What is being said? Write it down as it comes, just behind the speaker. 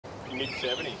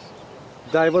mid-70s.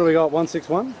 Dave, what do we got?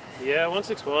 161? Yeah,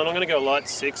 161. I'm going to go light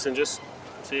 6 and just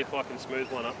see if I can smooth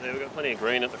one up there. We've got plenty of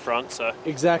green at the front, so...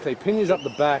 Exactly. Pinions up the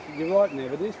back. You're right,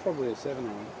 Nev. It is probably a 7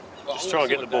 iron. Just try and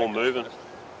get the ball moving.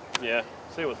 Yeah,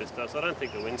 see what this does. I don't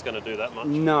think the wind's going to do that much.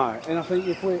 No, and I think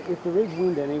if there is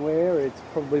wind anywhere, it's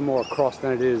probably more across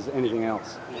than it is anything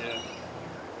else. Yeah.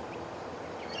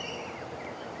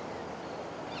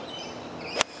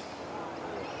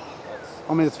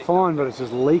 I mean, it's fine, but it's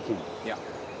just leaking. Yeah.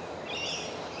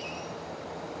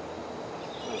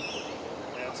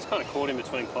 Yeah, it's kind of caught in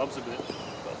between clubs a bit.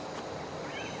 But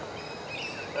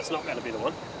that's not going to be the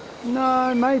one.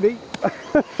 No, maybe.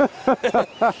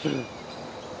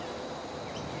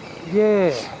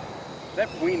 Yeah. That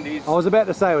wind is... I was about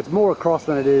to say, it's more across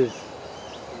than it is. Yeah,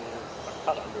 I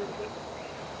cut under it a bit.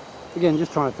 Again,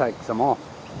 just trying to take some off.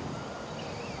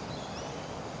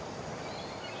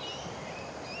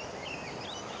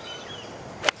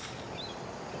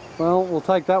 Well, we'll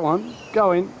take that one.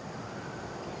 Go in.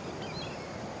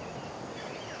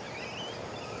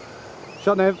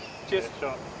 Shot, Nev. Cheers. Yeah,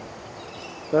 shot.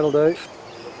 That'll do.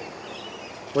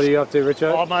 What are you up to,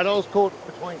 Richo? Oh, mate, I was caught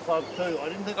between clubs too. I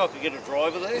didn't think I could get a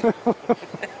driver there.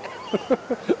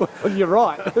 Well, you're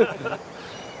right.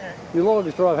 Your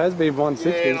longest drive has been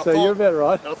 160, yeah, so you're about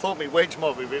right. I thought my wedge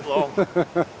might be a bit long.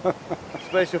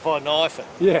 Especially if I knife it.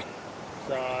 Yeah.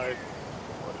 So,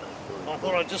 I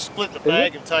thought I'd just split the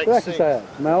bag and take Say 6. it.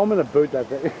 No, I'm going to boot that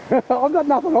thing. I've got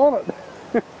nothing on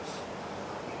it.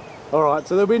 Alright,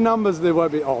 so there'll be numbers, there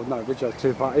won't be... Oh no, Richo's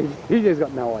too far. He just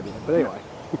got no idea. But anyway.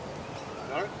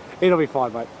 No? It'll be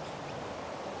fine, mate.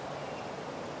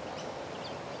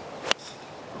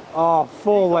 Oh,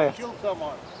 4 left. Killed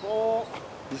someone. 4.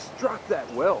 You struck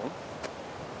that well.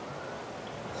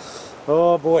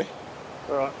 Oh boy.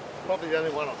 Alright. Probably the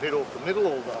only one I've hit off the middle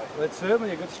all day. That's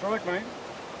certainly a good strike, mate.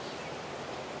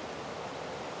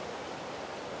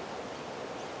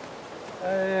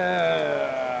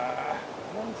 Uh,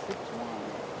 161.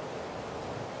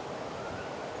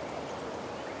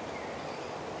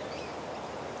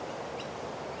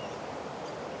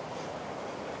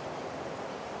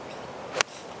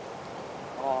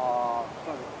 Oh,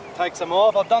 take some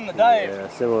off. I've done the Dave. Yeah,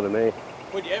 similar to me.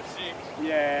 Would you have 6?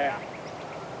 Yeah.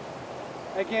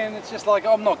 Again, it's just like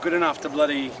I'm not good enough to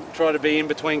bloody try to be in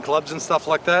between clubs and stuff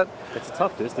like that. It's a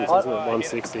tough distance, isn't it?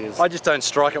 160 is. I just don't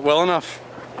strike it well enough.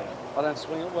 I don't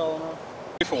swing it well enough.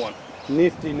 For one.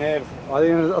 Nifty Nev. I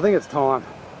think it's time.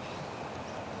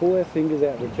 Pull our fingers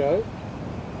out, Richo.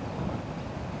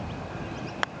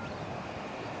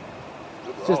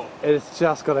 It's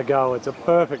just got to go. It's a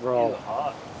perfect roll.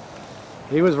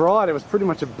 He was right. It was pretty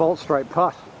much a bolt straight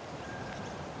putt.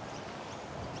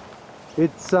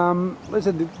 It's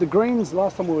listen, the greens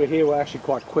last time we were here were actually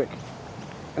quite quick,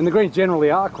 and the greens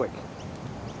generally are quick.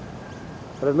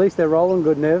 But at least they're rolling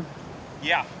good, Nev.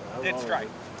 Yeah, dead straight.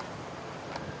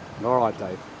 All right,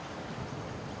 Dave.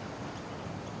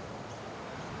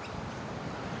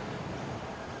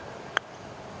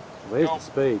 Where's the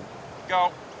speed?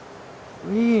 Go.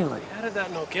 Really? How did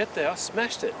that not get there? I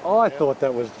smashed it. I thought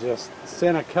that was just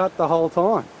centre cut the whole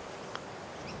time.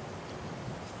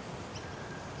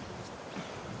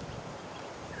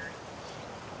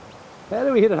 How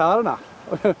do we hit it hard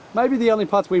enough? Maybe the only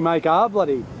putts we make are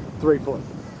bloody 3 foot.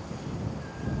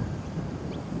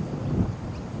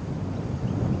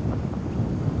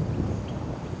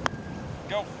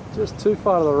 Go. Just too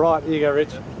far to the right. Here you go,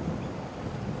 Rich.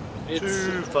 It's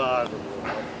too far to the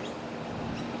right.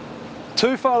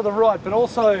 Too far to the right, but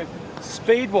also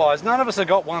speed-wise, none of us have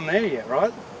got one there yet,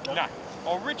 right? No.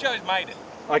 Well, Richo's made it.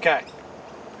 Okay.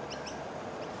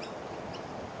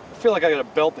 I feel like I got to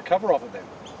belt the cover off it then.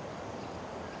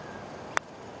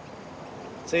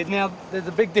 See, now there's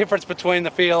a big difference between the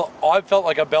feel. I felt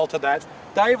like I belted that.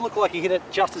 Dave looked like he hit it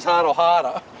just as hard or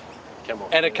harder. Come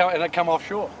on. And it come off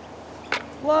short.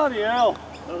 Bloody hell.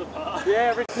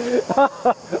 Yeah, Rich.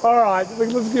 All right,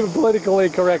 let's give it politically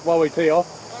correct while we tee off.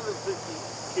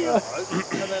 150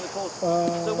 kilos. And then of course,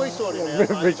 so we sort him out. mate.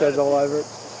 Richo's all over it.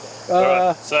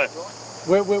 Alright, so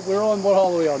We're on, what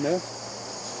hole are we on now?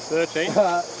 13,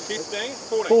 15,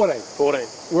 14. 14. 14.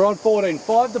 We're on 14.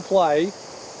 5 to play.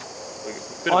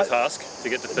 Bit of a task to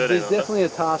get to 13. There's definitely a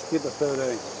task to get to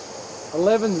 13.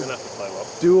 11's Gonna have to play well.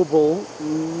 doable.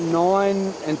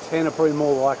 9 and 10 are probably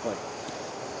more likely.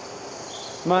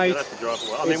 Mate. You'll have to drive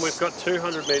well. I mean, we've got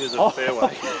 200 metres of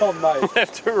fairway. Oh, mate.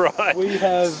 Left to right. We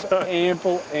have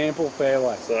ample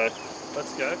fairway. So,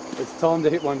 let's go. It's time to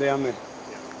hit one down there.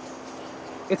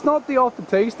 It's not the off the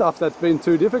tee stuff that's been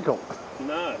too difficult.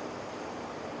 No.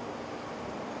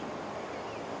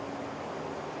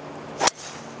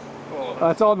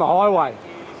 It's on the highway.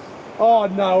 Oh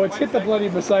no, it's hit the bloody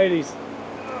Mercedes.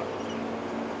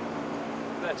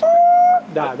 That's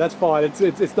No, that's fine.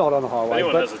 It's not on the If highway.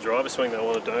 anyone But has a driver swing they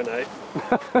want to donate,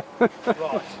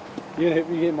 Right. you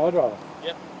get my driver.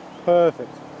 Yep. Perfect.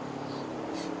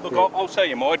 Look, Yeah. I'll show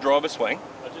you my driver swing.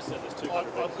 I just said there's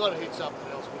 200 I've got to hit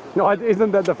something else. Because No,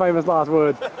 isn't that the famous last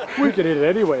words? We can hit it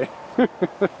anywhere.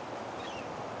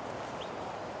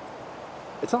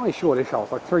 It's only a shortish hole.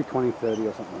 It's like 320, 30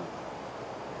 or something.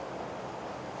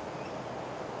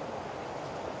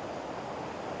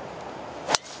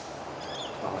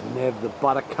 Oh, Nev, the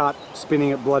buttercut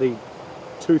spinning at bloody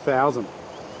 2,000.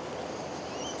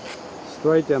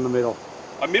 Straight down the middle.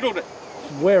 I middled it.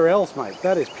 Where else, mate?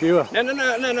 That is pure. No,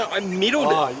 I middled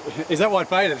Oh, is that why it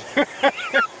faded?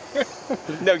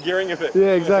 it. No gearing of it.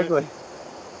 Yeah, exactly.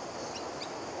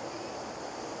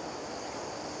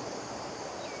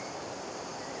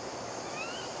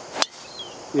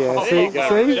 Yeah, Oh, see, there you go,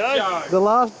 see? Richo. The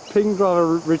last ping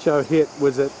driver Richo hit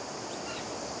was at.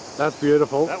 That's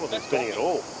beautiful. That wasn't spinning at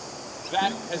all.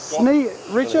 That has got...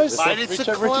 Richo's mate, it's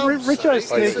a club. Richo's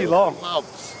see? It's sneaky a long.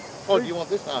 clubs. Oh, do you want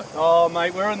this? No. Oh,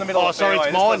 mate, we're in the middle Oh, of sorry, fairway.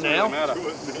 it's This mine doesn't now. really matter.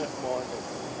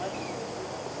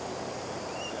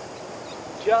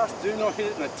 Just do not hit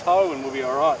it in the toe and we'll be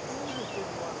alright.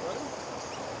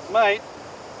 Mate,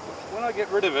 when I get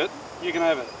rid of it, you can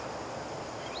have it.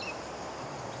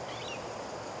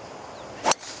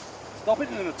 Stop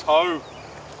hitting it in the toe.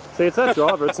 See, it's that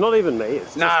driver. It's not even me.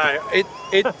 It's No,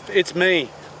 it's me.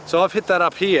 So I've hit that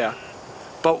up here,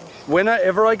 but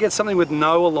whenever I get something with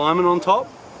no alignment on top,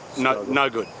 no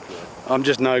good. I'm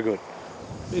just no good.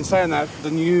 In saying that,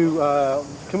 the new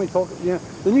can we talk? Yeah,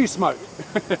 the new smoke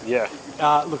yeah.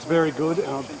 looks very good, and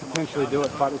I'll potentially do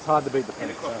it, but it's hard to beat the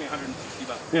Fenix. Cost me 160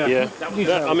 bucks. Yeah. New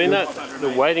That, I sounds mean, good. the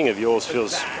weighting of yours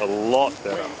feels a lot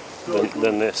better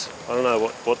than this. I don't know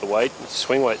what the weight,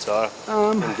 swing weights are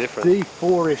different.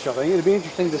 D4-ish, I think. It'd be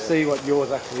interesting to see what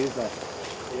yours actually is, though.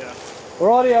 Yeah.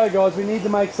 Rightio, guys, we need to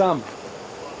make some.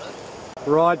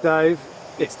 Right, Dave,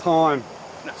 it's time.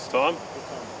 It's time.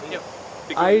 Yep.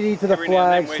 80 to the Every now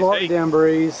and then, flag, where's slightly he? down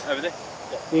breeze, Over there.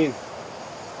 in.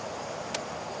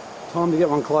 Time to get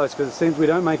one close, because it seems we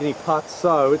don't make any putts,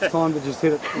 so it's time to just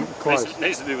hit it close.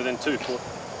 Needs to be within 2 foot.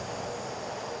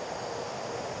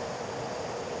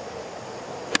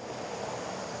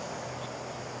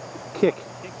 Kick.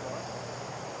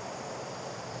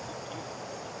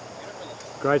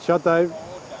 Great shot, Dave.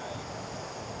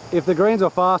 If the greens are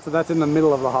faster, that's in the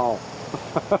middle of the hole.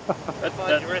 I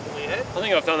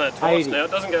think I've done that twice 80. now.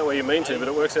 It doesn't go where you mean to, but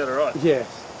it works out alright. Yes.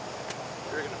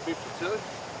 You reckon a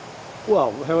 52?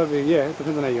 Well, however, yeah, it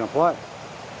depends on how you're going to play.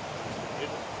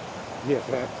 Yeah,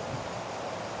 fair.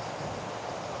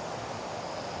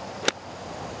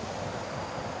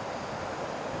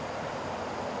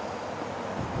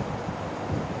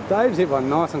 Dave's hit one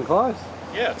nice and close.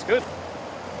 Yeah, it's good.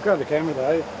 Grab the camera,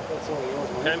 Dave. That's all yours,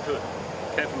 mate.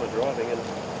 Came from the driving and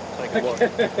taken what?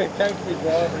 Came from his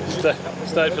driving.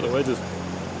 Stayed for the wedges.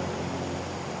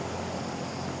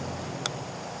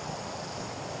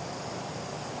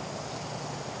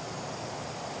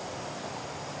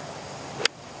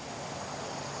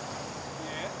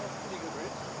 Yeah, that's pretty good,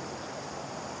 Rich.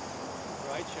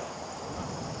 Great shot.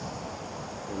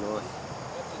 Nice.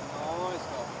 That's a nice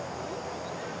golf shot.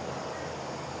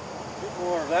 A bit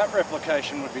more of that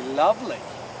replication would be lovely.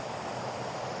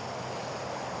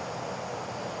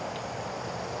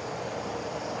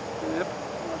 Yep,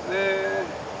 right there.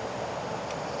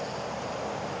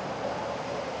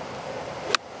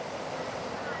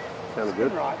 Sounded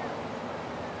good. Right.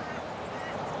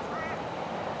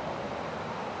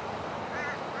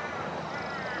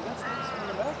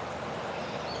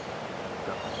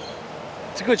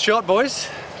 It's a good shot, boys.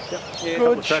 Yeah,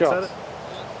 Good shot.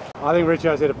 I think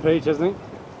Richo's hit a peach, hasn't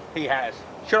he? He has.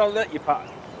 Should I let you putt?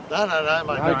 No,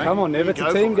 mate. No, come on, Nev, You it's a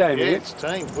go team for it. game, Yeah, isn't it? it's a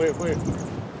team. There's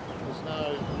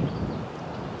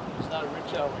no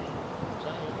Richo.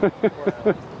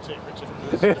 Team Richard.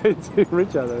 Team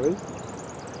Richo, there is.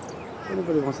 If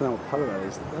anybody wants to know what putter that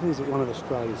is one of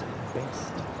Australia's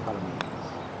best putter makers.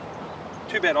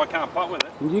 Too bad I can't putt with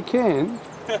it. And you can.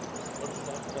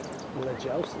 Let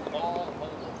Chelsea.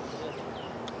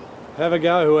 Have a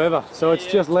go, whoever. So it's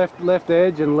just left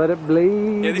edge and let it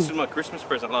bleed. Yeah, this was my Christmas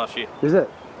present last year. Is it?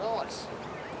 Nice.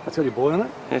 That's got your boy on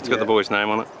it? Yeah, it's got the boy's name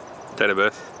on it. Date of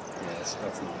birth. Yes,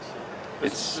 that's nice.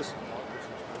 It's...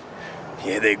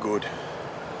 Yeah, they're good.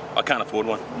 I can't afford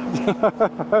one.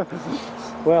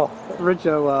 Well,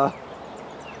 Richo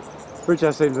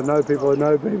seems to know people who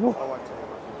know people.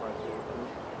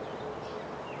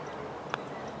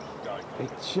 He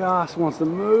just wants to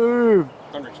move.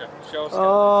 Richo, show us.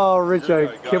 Oh,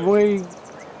 Richo, can we...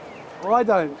 I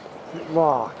don't.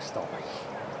 Oh, stop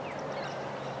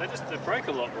it. They break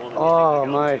a lot more than Oh,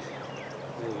 you think mate.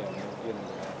 There you go, mate. Get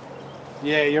into that.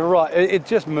 Yeah, you're right. It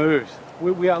just moves.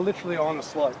 We are literally on a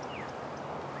slope.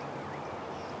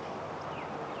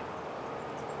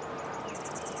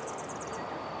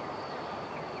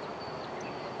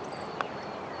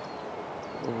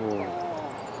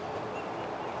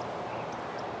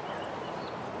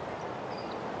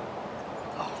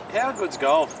 How good's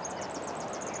golf?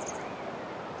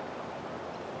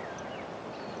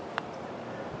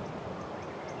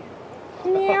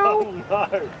 Oh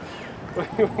no!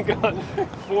 We got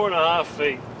 4.5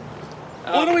 feet.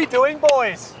 What are we doing,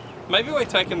 boys? Maybe we're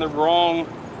taking the wrong.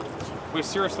 We're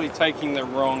seriously taking the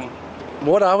wrong.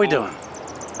 What are we doing?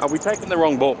 Are we taking the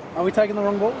wrong ball? Are we taking the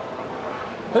wrong ball?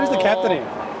 Who's the captain here?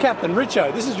 Captain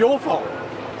Richo, this is your fault.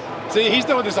 See, he's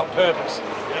doing this on purpose.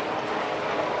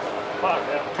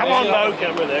 Come on, no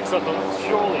camera next. I thought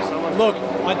surely someone. Look,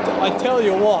 I tell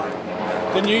you what,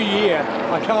 the new year,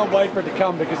 I can't wait for it to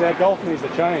come because our golf needs to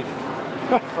change.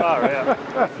 Far out.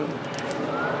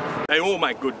 They all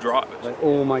make good drivers. They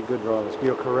all make good drivers.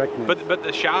 You're correct, Nick. But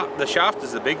the shaft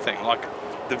is the big thing. Like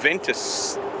the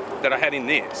Ventus that I had in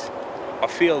this, I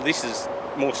feel this is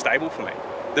more stable for me.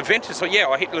 The Ventus, yeah,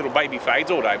 I hit little baby fades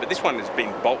all day, but this one has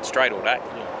been bolt straight all day.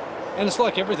 Yeah. And it's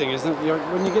like everything, isn't it?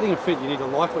 When you're getting a fit, you need to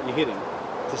like what you're hitting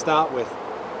to start with.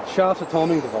 Shaft's a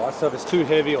timing device, so if it's too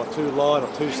heavy or too light or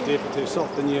too stiff or too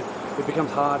soft, then it becomes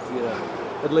hard for you to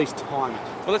at least time it.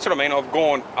 Well, that's what I mean. I've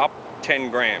gone up 10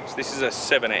 grams. This is a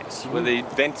 7S, where the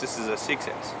Ventus is a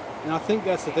 6S. And I think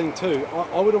that's the thing too.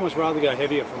 I would almost rather go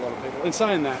heavier for a lot of people. In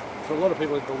saying that, for a lot of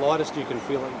people, the lightest you can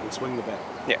feel it, you can swing the bat.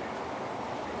 Yeah.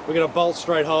 We're going to bolt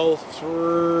straight hole,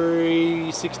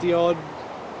 360 odd.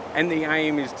 And the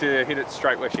aim is to hit it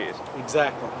straight where she is.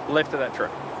 Exactly. Left of that tree.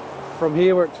 From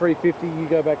here we're at 350, you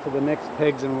go back to the next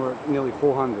pegs and we're at nearly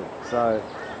 400. So,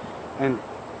 and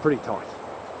pretty tight.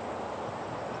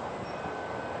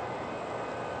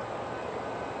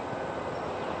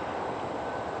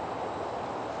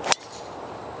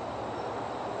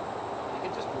 You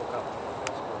can just walk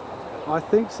up. I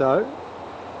think so.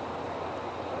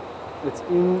 It's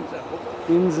in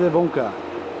the bunker.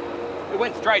 It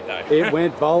went straight though. It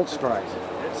went bolt straight.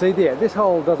 See there, this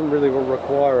hole doesn't really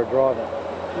require a driver.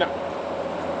 No.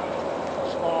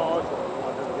 Oh, I thought you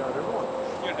wanted to go to one.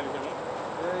 You don't have a good one.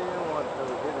 Yeah, you want to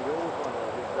hit yours, one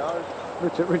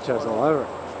of his Richo's all over it.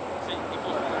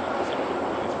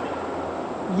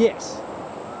 Yes.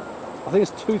 I think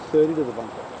it's 230 to the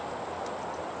bunker.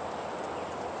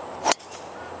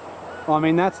 I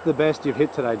mean, that's the best you've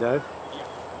hit today, Dave.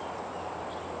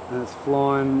 And it's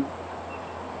flying.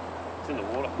 It's in the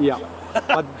water. Yeah.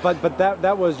 but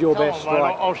that was your best Come on,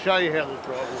 strike. mate, I'll show you how this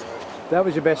drive works. That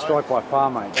was your best strike by far,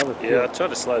 mate. That was Yeah, pure. I tried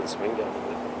to slow the swing down a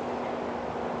bit.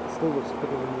 Still looks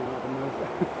quicker than you like to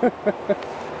move.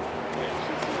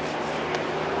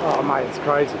 Oh, mate, it's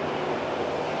crazy.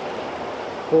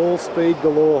 Full speed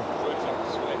galore.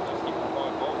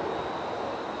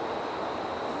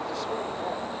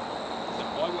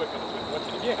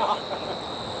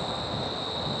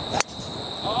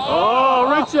 Oh,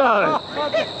 Richo!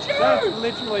 That's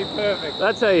literally perfect.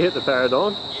 That's how you hit the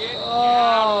paradigm.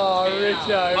 Oh,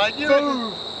 Richo. Mate,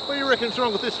 what do you reckon's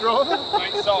wrong with this driver?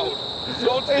 Mate, sold.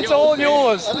 Sold to It's the all old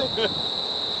yours.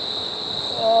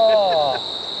 Oh,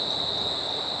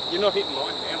 You're not hitting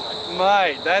mine now,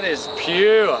 mate. mate, that is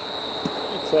pure.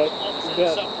 So,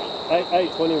 about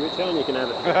 820 Richo and you can have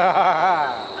it.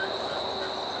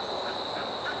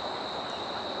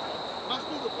 Must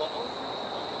be the block.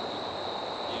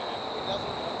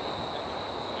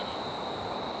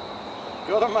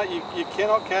 Got him, mate. You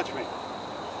cannot catch me.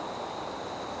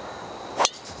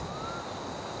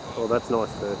 Oh, that's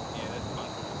nice too.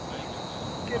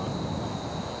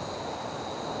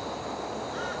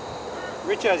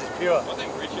 Richo's is pure. I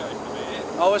think Richo's the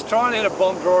man. I was trying to hit a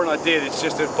bomb draw and I did. It's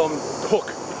just a bomb hook.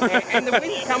 And the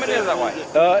wind coming out of that way.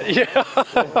 Yeah,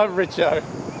 Richo.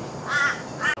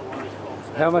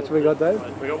 How much have we got, Dave?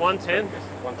 We got 110.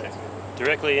 110.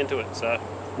 Directly into it, so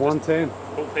 110.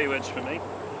 full P wedge for me.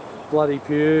 Bloody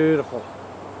beautiful.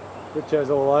 Richo's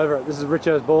all over it. This is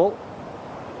Richo's ball.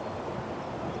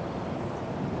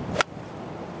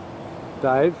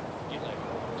 Dave.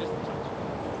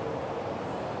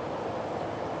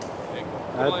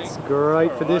 That's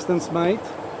great for distance, mate.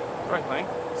 Great, mate.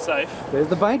 Safe. There's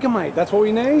the banker, mate. That's what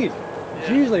we need. It's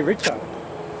usually Richo.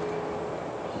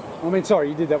 I mean, sorry,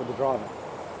 you did that with the driver.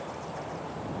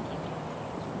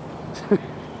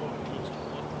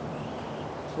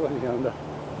 20 under.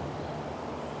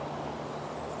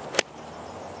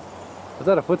 Was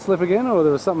that a foot slip again, or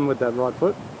there was something with that right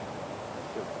foot?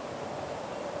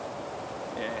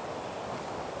 Yeah.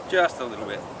 Just a little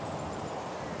bit.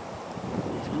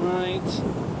 Mate.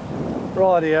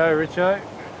 Rightio, Richo.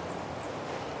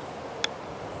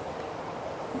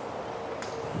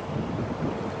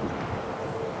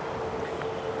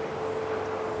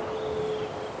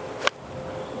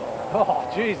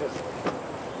 Oh, Jesus.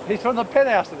 He's from the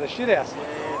penthouse to the shithouse.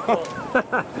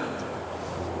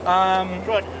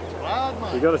 Tried to do it hard,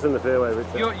 mate. You got us in the fairway,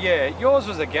 Richard. Yeah, yours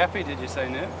was a gappy, did you say,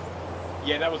 Nev?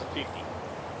 Yeah, that was a 50.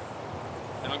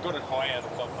 And I got it high out of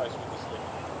the club post with the slip.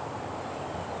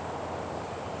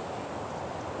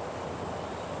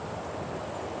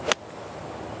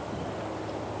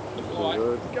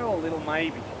 Good. Go a little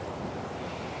maybe.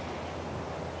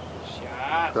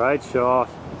 Shot. Great shot.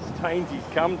 Stainsey's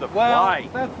come to Well, play.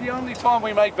 that's the only time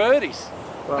we make birdies.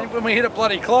 Well, I think when we hit it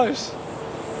bloody close.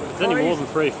 if it's any more than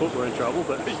 3 foot, we're in trouble,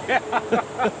 but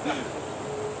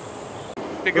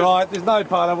Because Right, there's no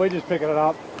putter, we're just picking it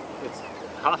up. it's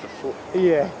half a foot.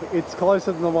 Yeah, it's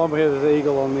closer than the one where there's the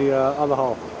eagle on the other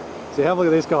hole. See, have a look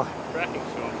at this guy. Cracking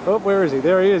shot. Oh, where is he?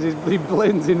 There he is. He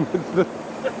blends in with the...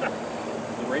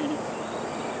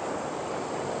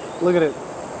 Look at it.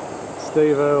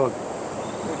 Steve Irwin.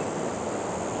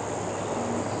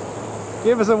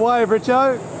 Give us a wave,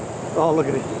 Richo. Oh, look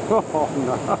at him. Oh,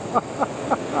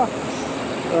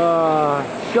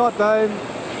 no. Shot, Dave.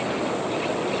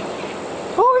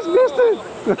 Oh, he's missed it.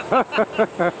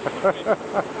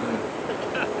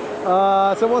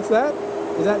 So what's that?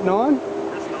 Is that 9?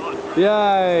 That's 9.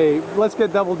 Yay. Let's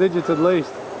get double digits at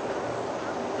least.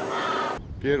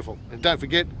 Beautiful. And don't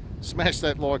forget, smash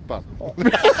that like button. You're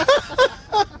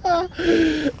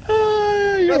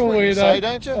That's a what you weirdo. say,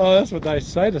 don't you? Oh, that's what they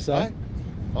say to say. Hey?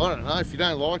 I don't know. If you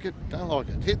don't like it, don't like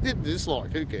it. Hit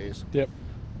dislike. Who cares? Yep.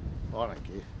 I don't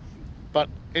care. But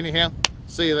anyhow,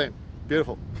 see you then.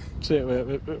 Beautiful. See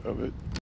you.